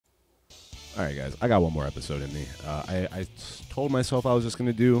Alright, guys, I got one more episode in me. I told myself I was just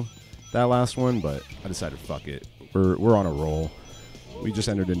going to do that last one, but I decided, fuck it. We're on a roll. We just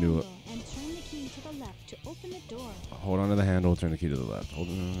entered a new... Hold on to the handle, turn the key to the left. Hold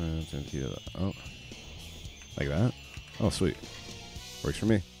on, turn the key to the left. Oh. Like that? Oh, sweet. Works for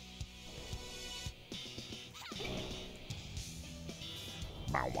me.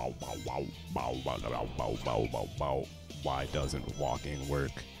 Why doesn't walking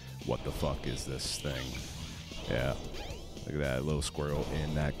work? What the fuck is this thing? Yeah. Look at that little squirrel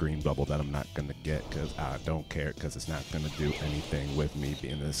in that green bubble that I'm not going to get because I don't care because it's not going to do anything with me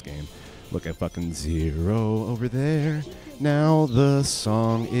being in this game. Look at fucking Zero over there. Now the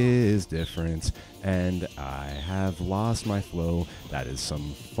song is different and I have lost my flow. That is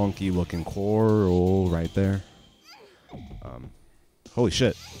some funky looking coral right there. Holy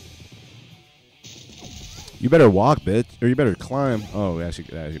shit. You better walk, bitch, or you better climb. Oh, that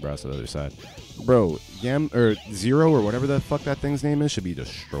actually brought us to the other side. Bro, Zero or whatever the fuck that thing's name is should be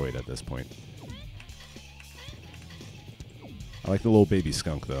destroyed at this point. I like the little baby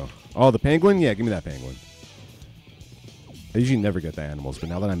skunk, though. Oh, the penguin? Yeah, give me that penguin. I usually never get the animals, but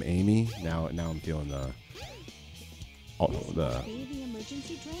now that I'm Amy, now I'm feeling the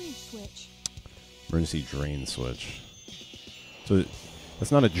emergency drain switch. So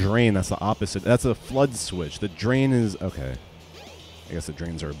that's not a drain, that's the opposite. That's a flood switch. The drain is okay. I guess the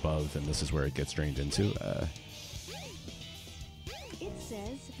drains are above, and this is where it gets drained into. It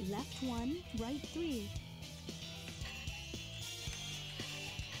says left 1, right 3.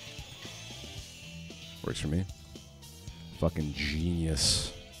 Works for me. Fucking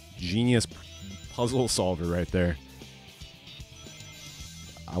genius. Genius puzzle solver right there.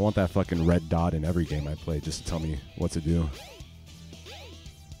 I want that fucking red dot in every game I play just to tell me what to do.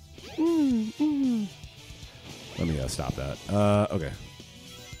 Let me stop that. Okay.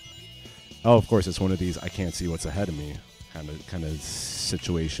 Oh, of course, it's one of these I can't see what's ahead of me kind of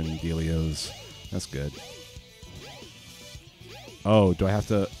situation dealios. That's good. Oh, do I have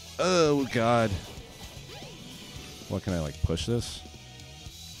to... Oh, God. What, can I, like, push this?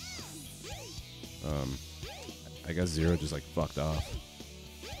 I guess Zero just, like, fucked off.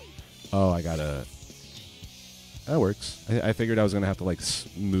 Oh, I gotta... That works. I figured I was gonna have to, like,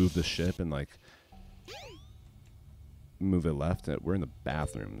 move the ship and, like... move it left. We're in the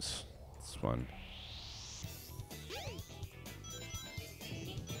bathrooms. It's fun.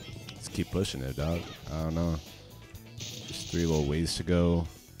 Let's keep pushing it, dog. I don't know. Just 3 little ways to go.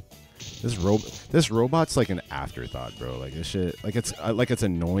 This robot's like an afterthought, bro. Like this shit, like it's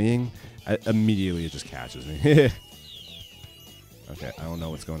annoying. Immediately, it just catches me. Okay, I don't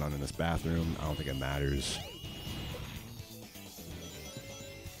know what's going on in this bathroom. I don't think it matters.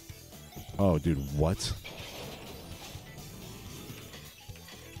 Oh, dude, what?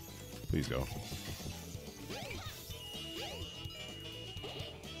 Please go.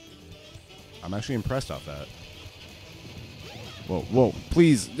 I'm actually impressed off that. Whoa, whoa,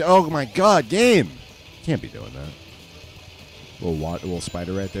 please. Oh my god, game! Can't be doing that. Little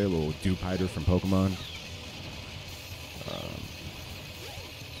spider right there, little Dewpider from Pokemon.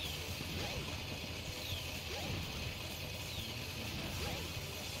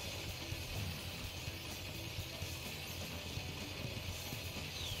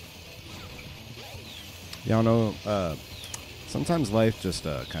 Y'all know, sometimes life just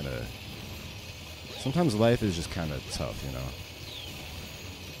sometimes life is just kind of tough, you know?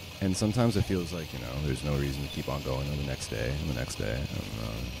 And sometimes it feels like, you know, there's no reason to keep on going on the next day and the next day. I don't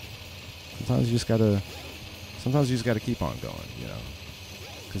know. Sometimes you just gotta keep on going, you know?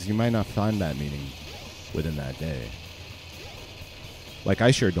 Because you might not find that meaning within that day. Like, I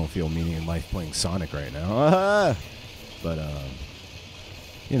sure don't feel meaning in life playing Sonic right now. But,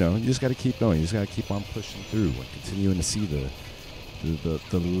 you know, you just gotta keep going. You just gotta keep on pushing through and continuing to see the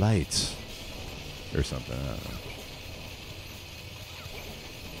light or something. I don't know.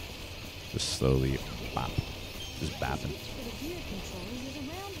 Just slowly bop. Just bapping.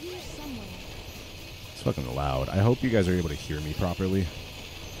 It's fucking loud. I hope you guys are able to hear me properly.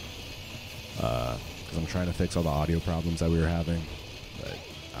 Because I'm trying to fix all the audio problems that we were having. But,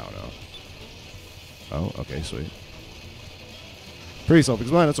 I don't know. Oh, okay, sweet. Pretty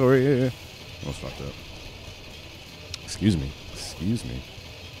self-explanatory. Yeah. Almost fucked up. Excuse me. Excuse me.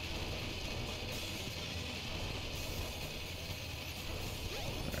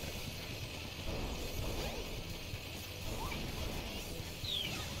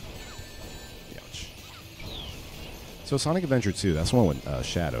 So Sonic Adventure 2, that's the one with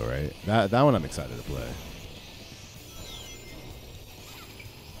Shadow, right? That one I'm excited to play.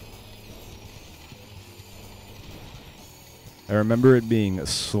 I remember it being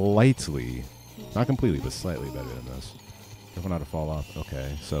slightly, not completely, but slightly better than this. Careful not to fall off.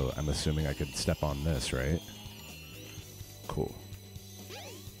 Okay, so I'm assuming I could step on this, right? Cool.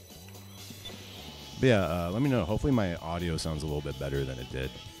 But yeah, let me know. Hopefully my audio sounds a little bit better than it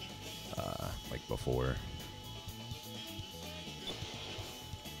did, like before.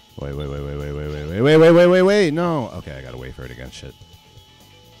 Wait, no. Okay, I gotta wait for it again. Shit.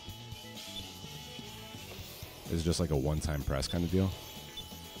 Is it just like a one-time press kind of deal?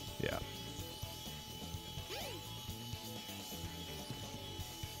 Yeah.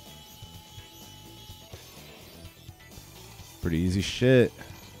 Pretty easy shit.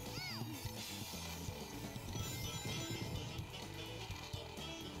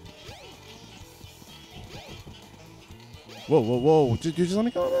 Whoa. Did you just let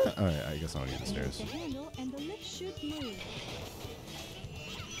me go on that? Alright, I guess I don't need the stairs. The handle and the lift should move.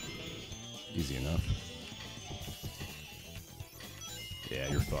 Easy enough. Yeah,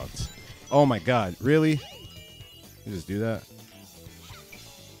 you're fucked. Oh my god, really? You just do that?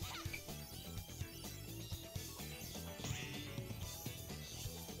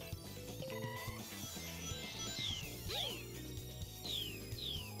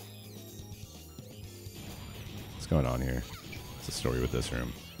 What's going on here? What's the story with this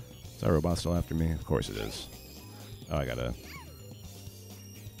room? Is that robot still after me? Of course it is. Oh, I gotta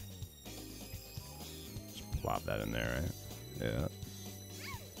just plop that in there, right? Yeah.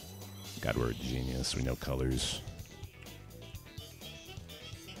 God, we're a genius. We know colors.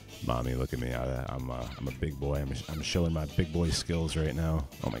 Mommy, look at me. I'm a big boy. I'm showing my big boy skills right now.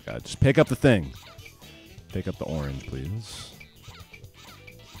 Oh my god, just pick up the thing. Pick up the orange, please.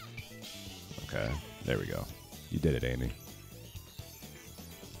 Okay, there we go. You did it, Amy.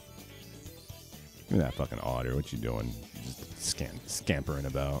 Give me that fucking otter. What you doing? Just scampering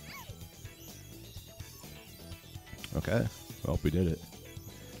about. Okay, well, we did it.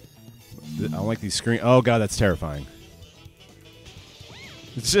 I don't like these screen. Oh god, that's terrifying.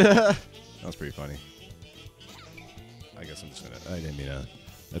 That was pretty funny. I guess I'm just gonna. I didn't mean to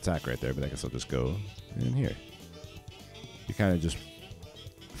attack right there, but I guess I'll just go in here. You kind of just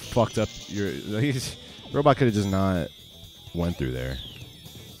fucked up your. Robot could have just not went through there.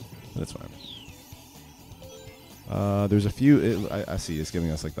 That's fine. There's a few. I see. It's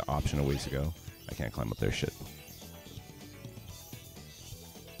giving us like the option a ways ago. I can't climb up there. Shit.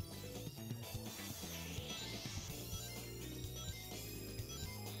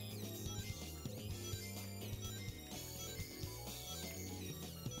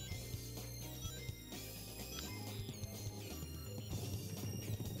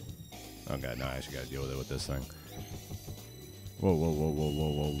 Oh god, no, I actually gotta deal with it with this thing.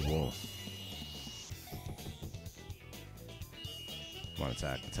 Whoa. Come on,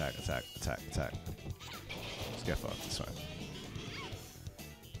 attack. Just get fucked, it's fine.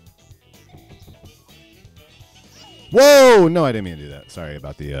 Whoa! No, I didn't mean to do that. Sorry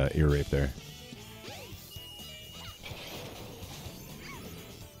about the ear rape there.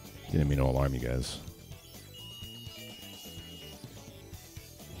 Didn't mean to alarm you guys.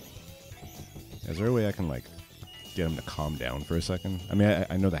 Is there a way I can, like, get him to calm down for a second? I mean,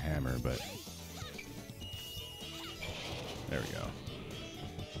 I know the hammer, but... There we go.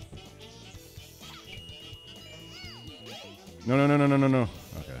 No.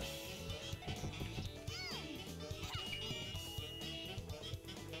 Okay.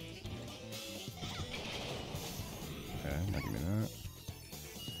 Okay, now give me that.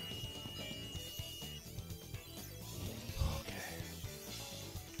 Okay.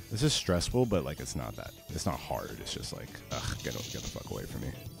 This is stressful, but, like, it's not that. It's not hard. It's just like, ugh, get the fuck away from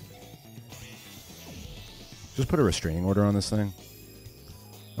me. Just put a restraining order on this thing.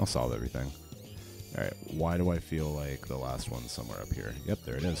 I'll solve everything. Alright, why do I feel like the last one's somewhere up here? Yep,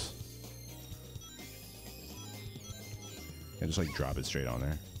 there it is. I just, like, drop it straight on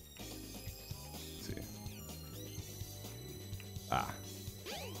there. Let's see. Ah.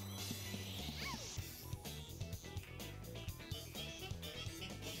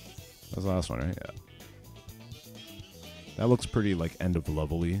 That was the last one, right? Yeah. That looks pretty, like, end of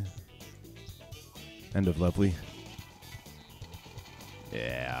level-y. End of lovely.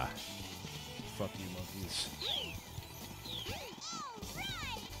 Yeah. Fuck you, monkeys.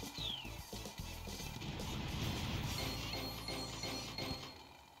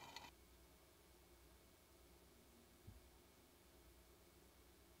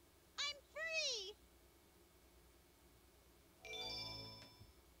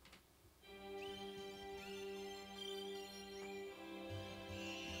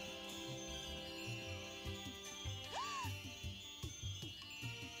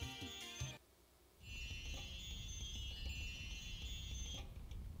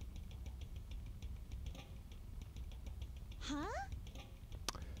 Huh?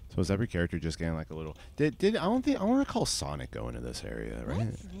 So is every character just getting like a little? Did I don't recall Sonic go into this area, right?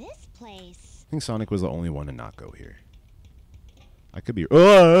 What's this place? I think Sonic was the only one to not go here. I could be.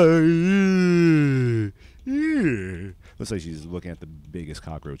 Oh, yeah. Looks like she's looking at the biggest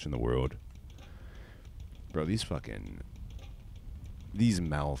cockroach in the world. Bro, these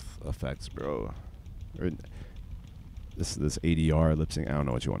mouth effects, bro. Or this ADR lip sync. I don't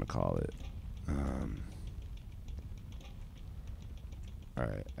know what you want to call it. All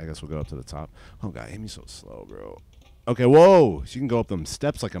right, I guess we'll go up to the top. Oh god, Amy's so slow, bro. Okay, whoa, she can go up them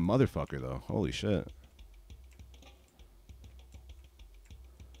steps like a motherfucker, though. Holy shit.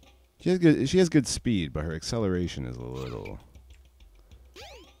 She has good speed, but her acceleration is a little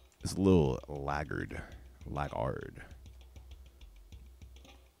laggard.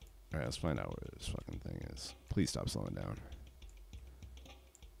 All right, let's find out where this fucking thing is. Please stop slowing down.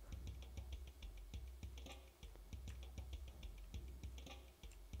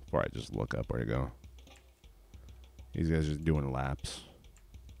 Before I just look up where to go. These guys are just doing laps.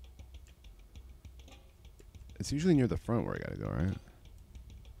 It's usually near the front where I gotta go, right?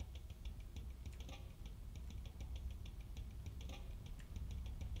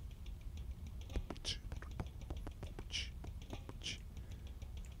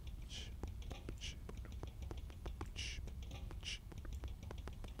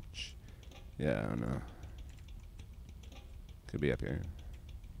 Yeah, I don't know. Could be up here.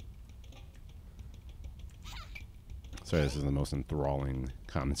 Sorry, this is the most enthralling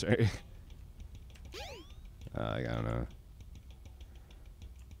commentary. I don't know.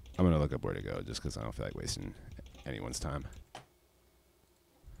 I'm gonna look up where to go just because I don't feel like wasting anyone's time.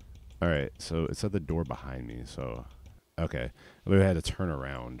 Alright, so it's at the door behind me, so okay. I had to turn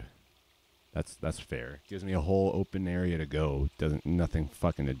around. That's fair. Gives me a whole open area to go. Nothing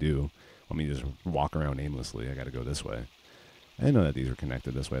fucking to do. Let me just walk around aimlessly. I gotta go this way. I didn't know that these were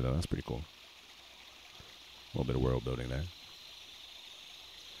connected this way though. That's pretty cool. A little bit of world building there.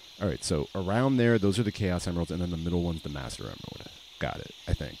 Alright, so around there, those are the Chaos Emeralds, and then the middle one's the Master Emerald. Got it,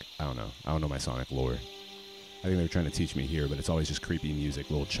 I think. I don't know. I don't know my Sonic lore. I think they were trying to teach me here, but it's always just creepy music,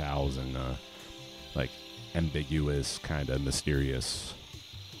 little chows, and like ambiguous, kind of mysterious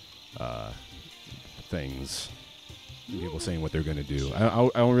things. People saying what they're going to do. I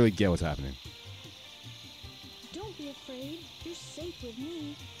don't really get what's happening. Don't be afraid. You're safe with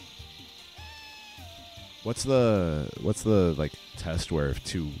me. What's the like test where if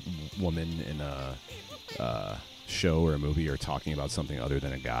two women in a show or a movie are talking about something other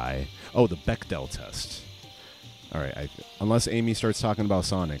than a guy? Oh, the Bechdel test. All right, unless Amy starts talking about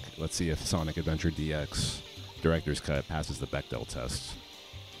Sonic, let's see if Sonic Adventure DX Director's Cut passes the Bechdel test.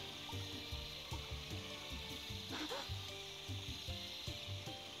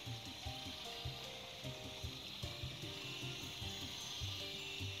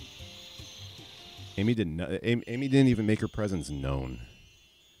 Amy didn't even make her presence known.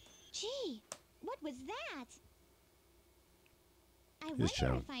 Gee, what was that? I Just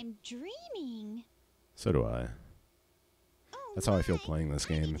wonder if I'm dreaming. So do I. Oh, That's how I feel playing this I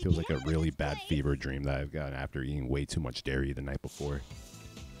game. need It to feels get like a out of really this bad place. fever dream that I've gotten after eating way too much dairy the night before.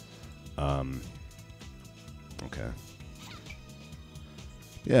 Okay.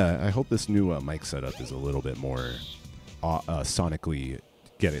 Yeah, I hope this new mic setup is a little bit more sonically,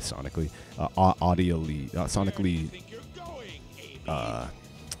 get it sonically, sonically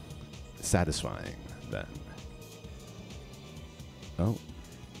satisfying then. Oh.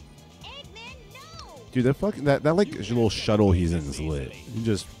 Dude, that like little shuttle he's in is lit. You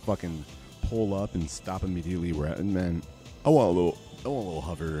just fucking pull up and stop immediately where and man, I want a little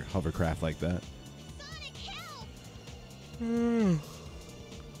hovercraft like that. Sonic, help!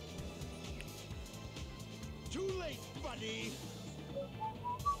 Too late, buddy.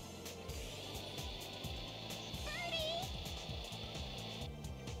 Birdie!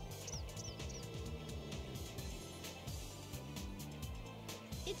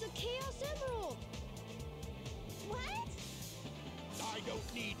 It's a Chaos Emerald! What? I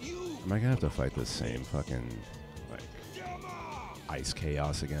don't need you. Am I gonna have to fight this same fucking like ice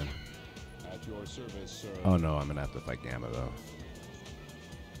chaos again? At your service, sir. Oh no, I'm gonna have to fight Gamma though.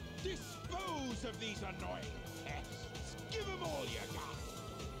 Dispose of these annoying pests. Give them all you got.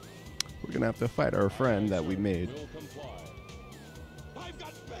 We're gonna have to fight our friend that we made. Will comply. I've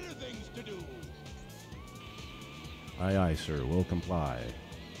got better things to do. Aye aye, sir, we'll comply.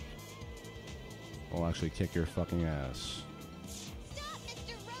 We'll actually kick your fucking ass. Stop,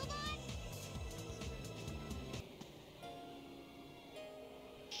 Mr. Robot!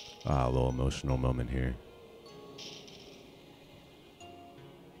 Ah, a little emotional moment here.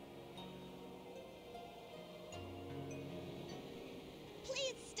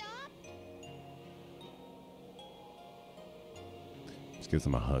 Just gives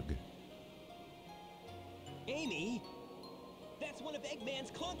them a hug. Amy, that's one of Eggman's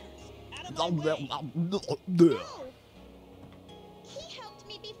clunkers. Out of my way. No! He helped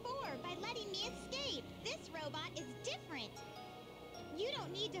me before by letting me escape. This robot is different. You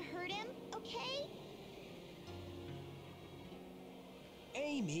don't need to hurt him, okay?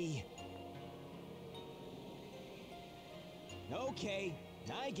 Amy. Okay,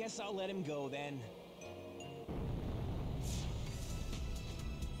 I guess I'll let him go then.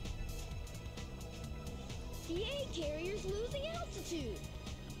 The egg carrier's losing altitude.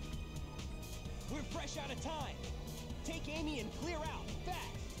 We're fresh out of time. Take Amy and clear out, fast.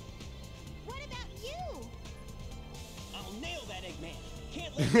 What about you? I'll nail that Eggman.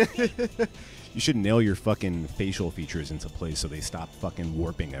 Can't let him escape. You should nail your fucking facial features into place so they stop fucking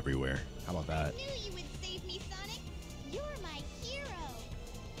warping everywhere. How about that? I knew you would save me, Sonic. You're my hero.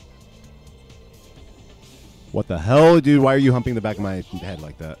 What the hell, dude? Why are you humping the back of my head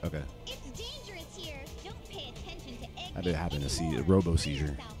like that? Okay. It's dangerous here. Don't pay attention to Eggman. I did happen to see a anymore. robo Free seizure.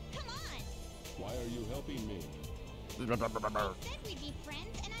 yourself. Come on. Why are you helping me? I said we'd be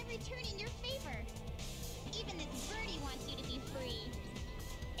friends, and I'm returning your favor. Even this birdie wants you to be free.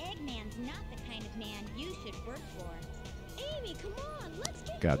 Eggman's not the kind of man you should work for. Amy, come on, let's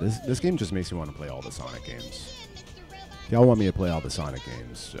get God, this game just makes me want to play all the Sonic Until we meet games. again, Mr. Robot. If y'all want me to play all the Sonic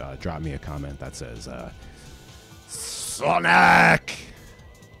games, drop me a comment that says, Sonic!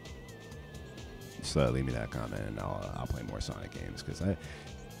 Just leave me that comment and I'll play more Sonic games, because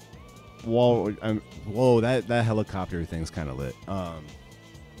whoa, that helicopter thing's kind of lit.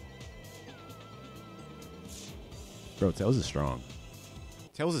 Bro, Tails is strong.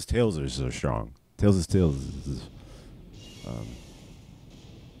 Tails' tails are strong. Tails' tails is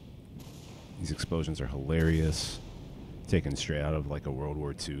these explosions are hilarious. Taken straight out of like a World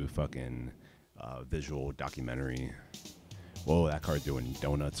War II fucking visual documentary. Whoa, that car doing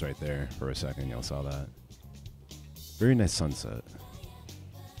donuts right there for a second. Y'all saw that? Very nice sunset.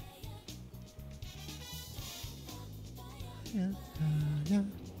 Yeah.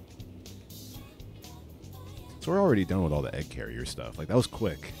 So we're already done with all the egg carrier stuff. Like, that was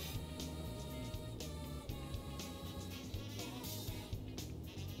quick.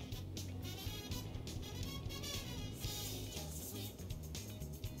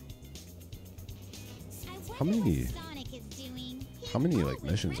 I wonder many- what Sonic is doing. how many, He's like,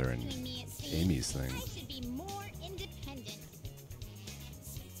 always missions are in rescuing me, it seems. Amy's thing? I should be more independent.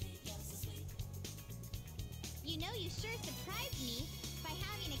 You know, you sure surprised me by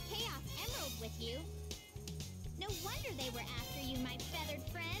having a Chaos Emerald with you. No wonder they were after you, my feathered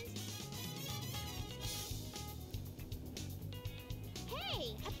friend.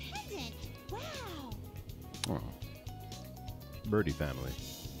 Hey, a pendant! Wow! Oh. Birdie family.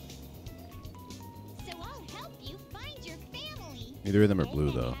 So I'll help you find your family. Neither of them are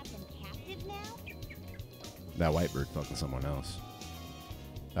blue, Eggman though. has them captive now? That white bird fucking someone else.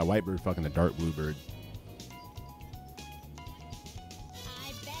 That white bird fucking the dark blue bird.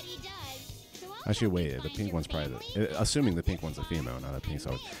 I bet he does. So I'll Actually, help you wait, the find pink your one's probably family. assuming the pink one's a female, not a pink. So,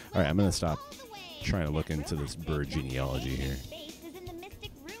 all right, I'm gonna stop All the way. trying to look That into this robot bird said genealogy here. Eggman's base is in the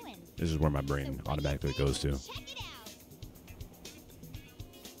Mystic Ruins. This is where my So brain what do you automatically say goes to. we check it out?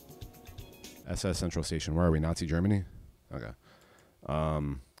 SS Central Station. Where are we? Nazi Germany? Okay.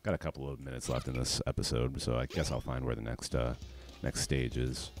 Got a couple of minutes left in this episode, so I guess I'll find where the next stage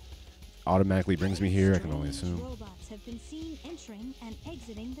is. Automatically brings me here. I can only Strange assume. robots have been seen entering and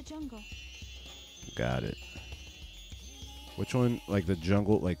exiting the jungle. Got it. Which one? Like the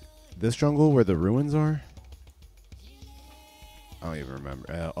jungle? Like this jungle where the ruins are? I don't even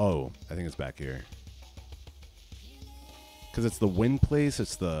remember. Oh, I think it's back here. Because it's the wind place.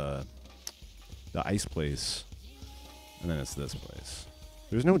 It's the ice place. And then it's this place.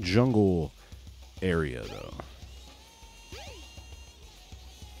 There's no jungle area, though.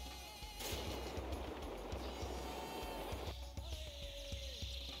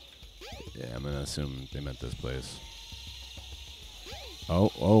 Yeah, I'm going to assume they meant this place.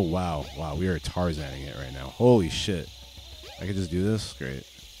 Oh, wow. Wow, we are Tarzaning it right now. Holy shit. I could just do this? Great.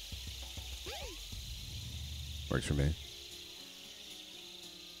 Works for me.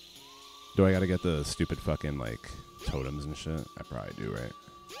 Do I gotta get the stupid fucking, like, totems and shit? I probably do, right?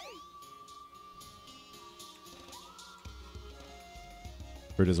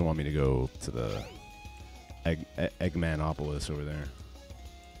 Or doesn't want me to go to the Eggmanopolis over there.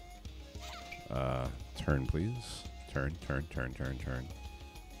 Turn, please. Turn.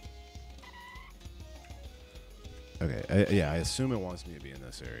 Okay, yeah, I assume it wants me to be in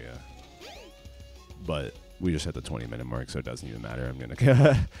this area. But we just hit the 20-minute mark, so it doesn't even matter. I'm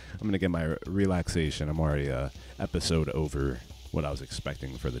gonna get my relaxation. I'm already episode over what I was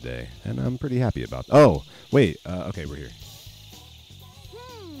expecting for the day, and I'm pretty happy about. Oh, wait. Okay, we're here.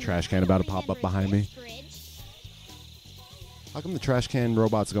 Trash can about to pop up behind me. How come the trash can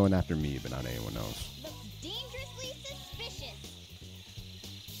robot's going after me, but not anyone else? Looks dangerously suspicious.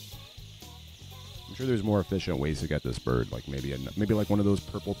 I'm sure there's more efficient ways to get this bird, like maybe like one of those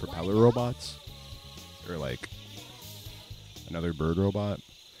purple propeller robots, or like another bird robot.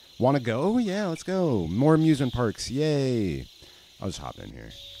 Want to go? Yeah, let's go. More amusement parks. Yay. I'll just hop in here.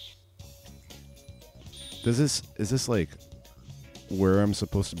 Is this like where I'm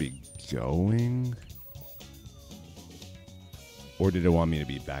supposed to be going? Or did it want me to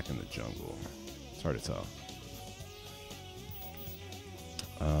be back in the jungle? It's hard to tell.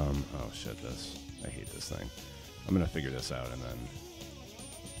 Oh shit, I hate this thing. I'm gonna figure this out and then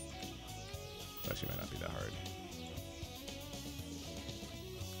it actually might not be that hard.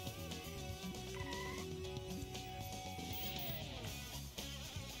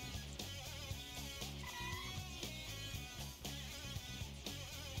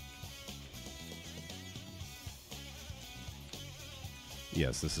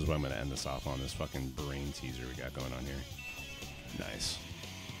 Yes, this is what I'm going to end this off on, this fucking brain teaser we got going on here. Nice.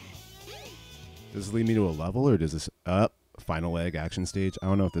 Does this lead me to a level, or does this... final egg action stage? I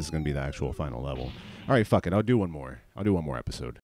don't know if this is going to be the actual final level. Alright, fuck it. I'll do one more. I'll do one more episode.